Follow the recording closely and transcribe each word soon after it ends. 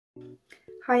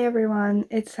Hi everyone,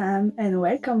 it's Sam and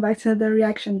welcome back to the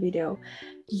reaction video.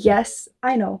 Yes,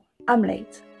 I know, I'm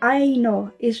late. I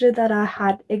know, it's just that I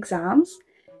had exams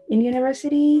in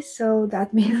university, so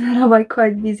that means that I was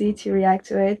quite busy to react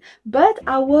to it. But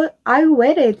I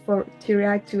waited to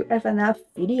react to FNF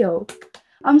video.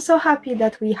 I'm so happy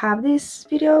that we have this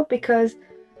video because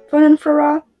Fun and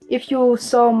Flora, if you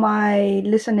saw my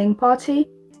listening party,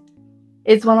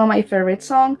 it's one of my favorite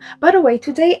songs. By the way,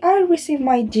 today I received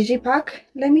my digipack.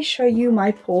 Let me show you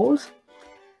my polls.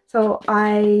 So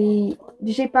I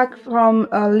digipack from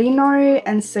Lenore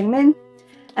and Sigmund,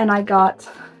 and I got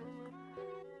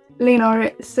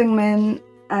Lenore, Sigmund,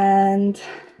 and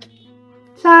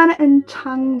Chan and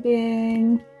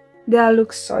Changbin. They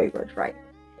look so good, right?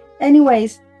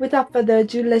 Anyways, without further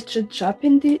ado, let's just jump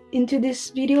into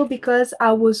this video because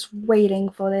I was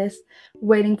waiting for this.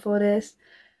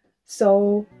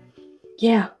 So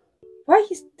yeah, why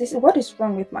is this? What is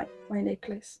wrong with my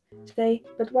necklace today?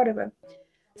 But whatever.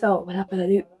 So without further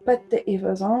ado, put the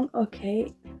ears on.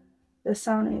 Okay, the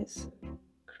sound is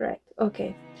correct.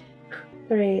 Okay,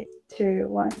 3, 2,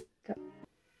 1, go.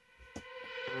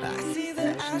 I see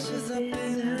the ashes up in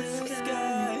the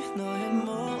sky.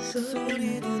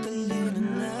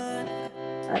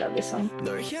 I love this song.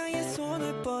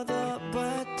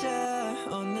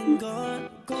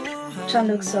 Chan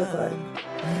looks so good.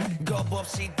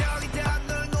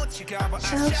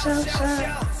 Shout, shout,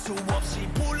 shout.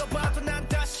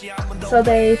 So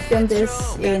they filmed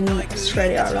this in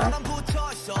Australia, right?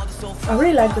 I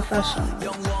really like the fashion.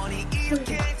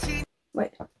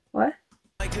 Wait, what?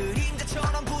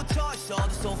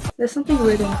 There's something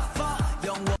written.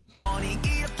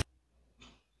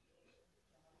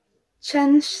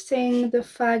 Changing the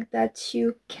fact that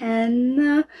you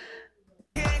can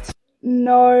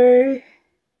know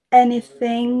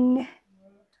anything.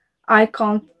 I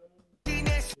can't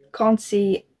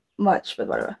see much, but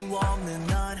whatever.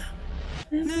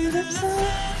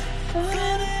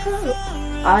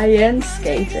 Iron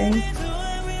skating.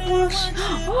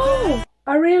 Oh,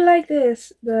 I really like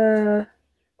this. The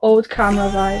old camera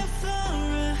vibe.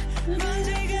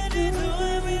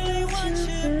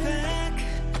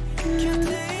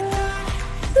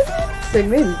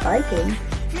 Sigmund biking.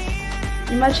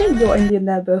 Imagine you're in the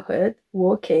neighborhood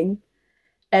walking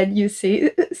and you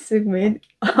see Sigmund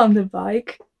on the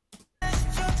bike.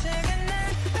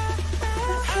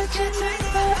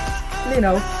 You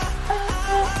know.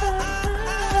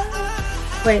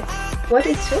 Wait, what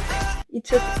it took? It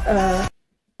took the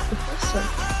first one.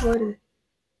 What is it?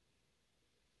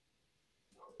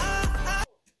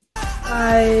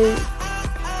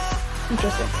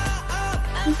 Interesting.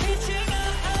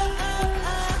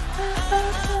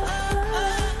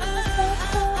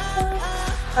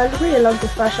 I really love the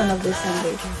fashion of this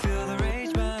sandwich.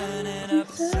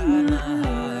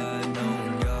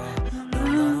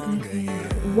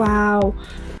 Wow,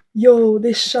 yo,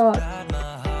 this shot.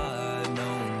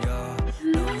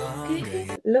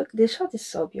 Look, this shot is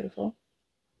so beautiful.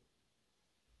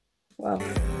 Wow.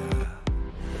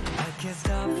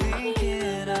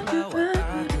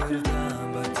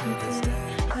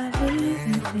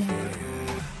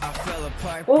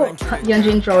 Oh,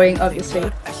 Yeonjin drawing,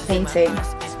 obviously, painting.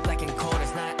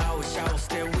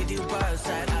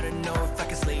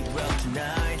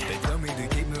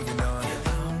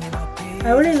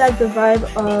 I really like the vibe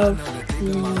of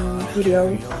the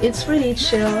video. It's really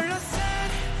chill,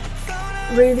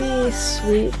 really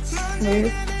sweet,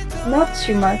 smooth, not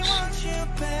too much,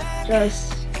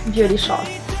 just beauty shot.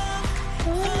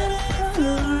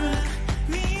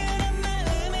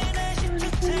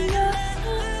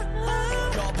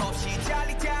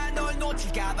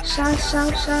 Shout,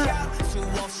 shout, shout.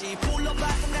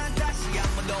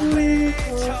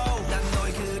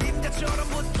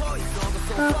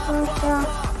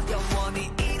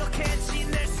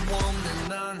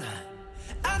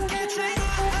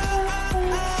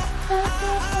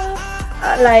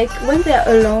 Like when they're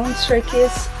alone,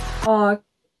 StrayKids are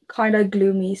kind of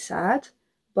gloomy, sad,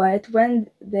 but when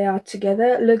they are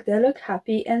together, they look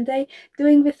happy, and they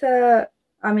doing with a.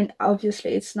 I mean,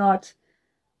 obviously it's not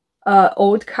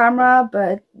old camera,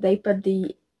 but they put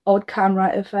the old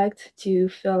camera effect to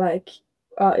feel like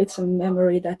it's a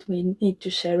memory that we need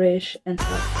to cherish and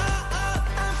stuff.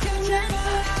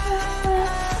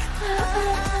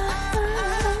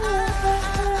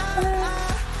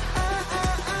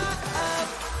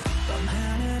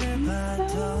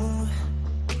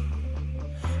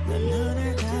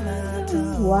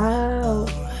 Wow.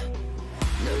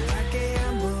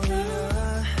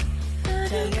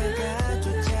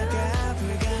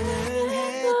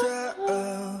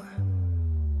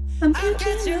 I'm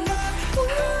catching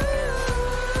you.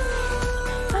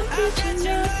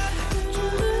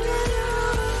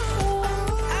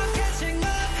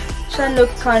 Chan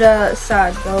looked kind of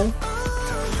sad though.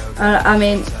 I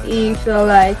mean, he feel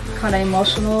like kind of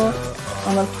emotional,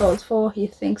 kind of thoughtful. He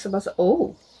thinks about,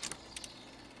 oh,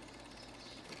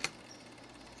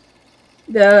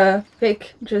 the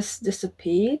pic just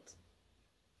disappeared.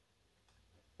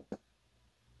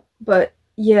 But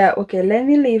yeah, okay, let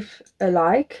me leave a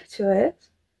like to it.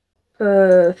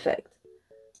 Perfect.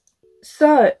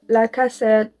 So, like I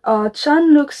said,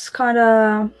 Chan looks kind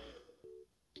of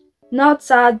not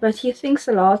sad, but he thinks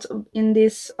a lot in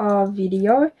this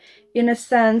video, in a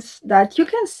sense that you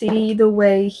can see the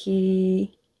way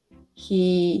he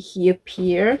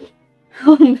appeared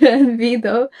on the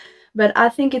video. But I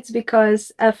think it's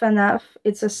because FNF,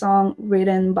 it's a song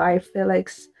written by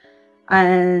Felix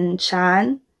and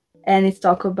Chan, and it's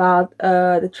talk about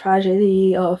the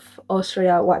tragedy of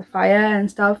Austria wildfire and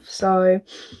stuff. So,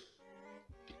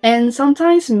 and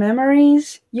sometimes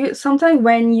memories, sometimes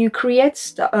when you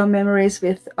create memories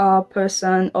with a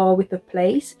person or with a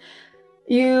place,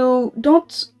 you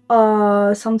don't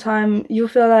sometimes you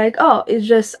feel like, oh, it's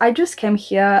just, I just came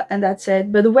here and that's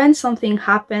it. But when something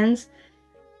happens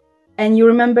and you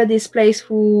remember this place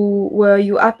where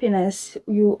your happiness,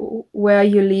 where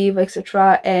you live,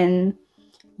 etc., and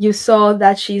you saw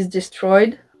that she's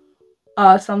destroyed,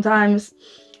 sometimes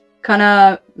kind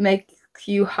of make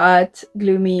you hurt,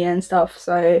 gloomy and stuff.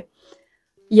 So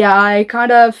yeah, I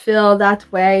kind of feel that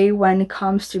way when it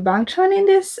comes to Bangchan in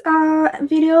this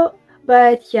video.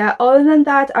 But yeah, other than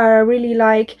that, I really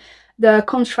like the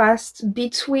contrast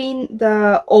between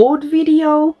the old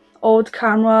video, old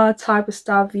camera type of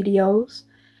stuff videos,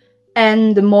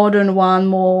 and the modern one,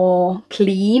 more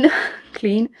clean.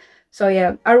 clean. So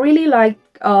yeah, I really like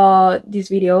this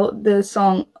video. The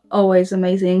song always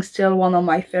amazing, still one of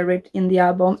my favorite in the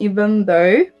album, even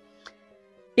though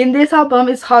in this album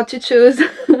it's hard to choose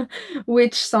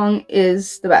which song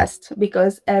is the best,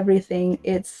 because everything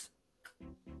is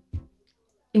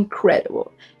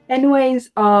incredible. Anyways,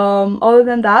 other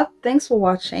than that, thanks for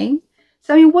watching.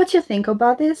 Tell me what you think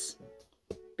about this,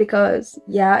 because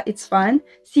yeah, it's fun.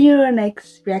 See you in the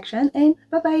next reaction, and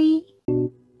bye bye.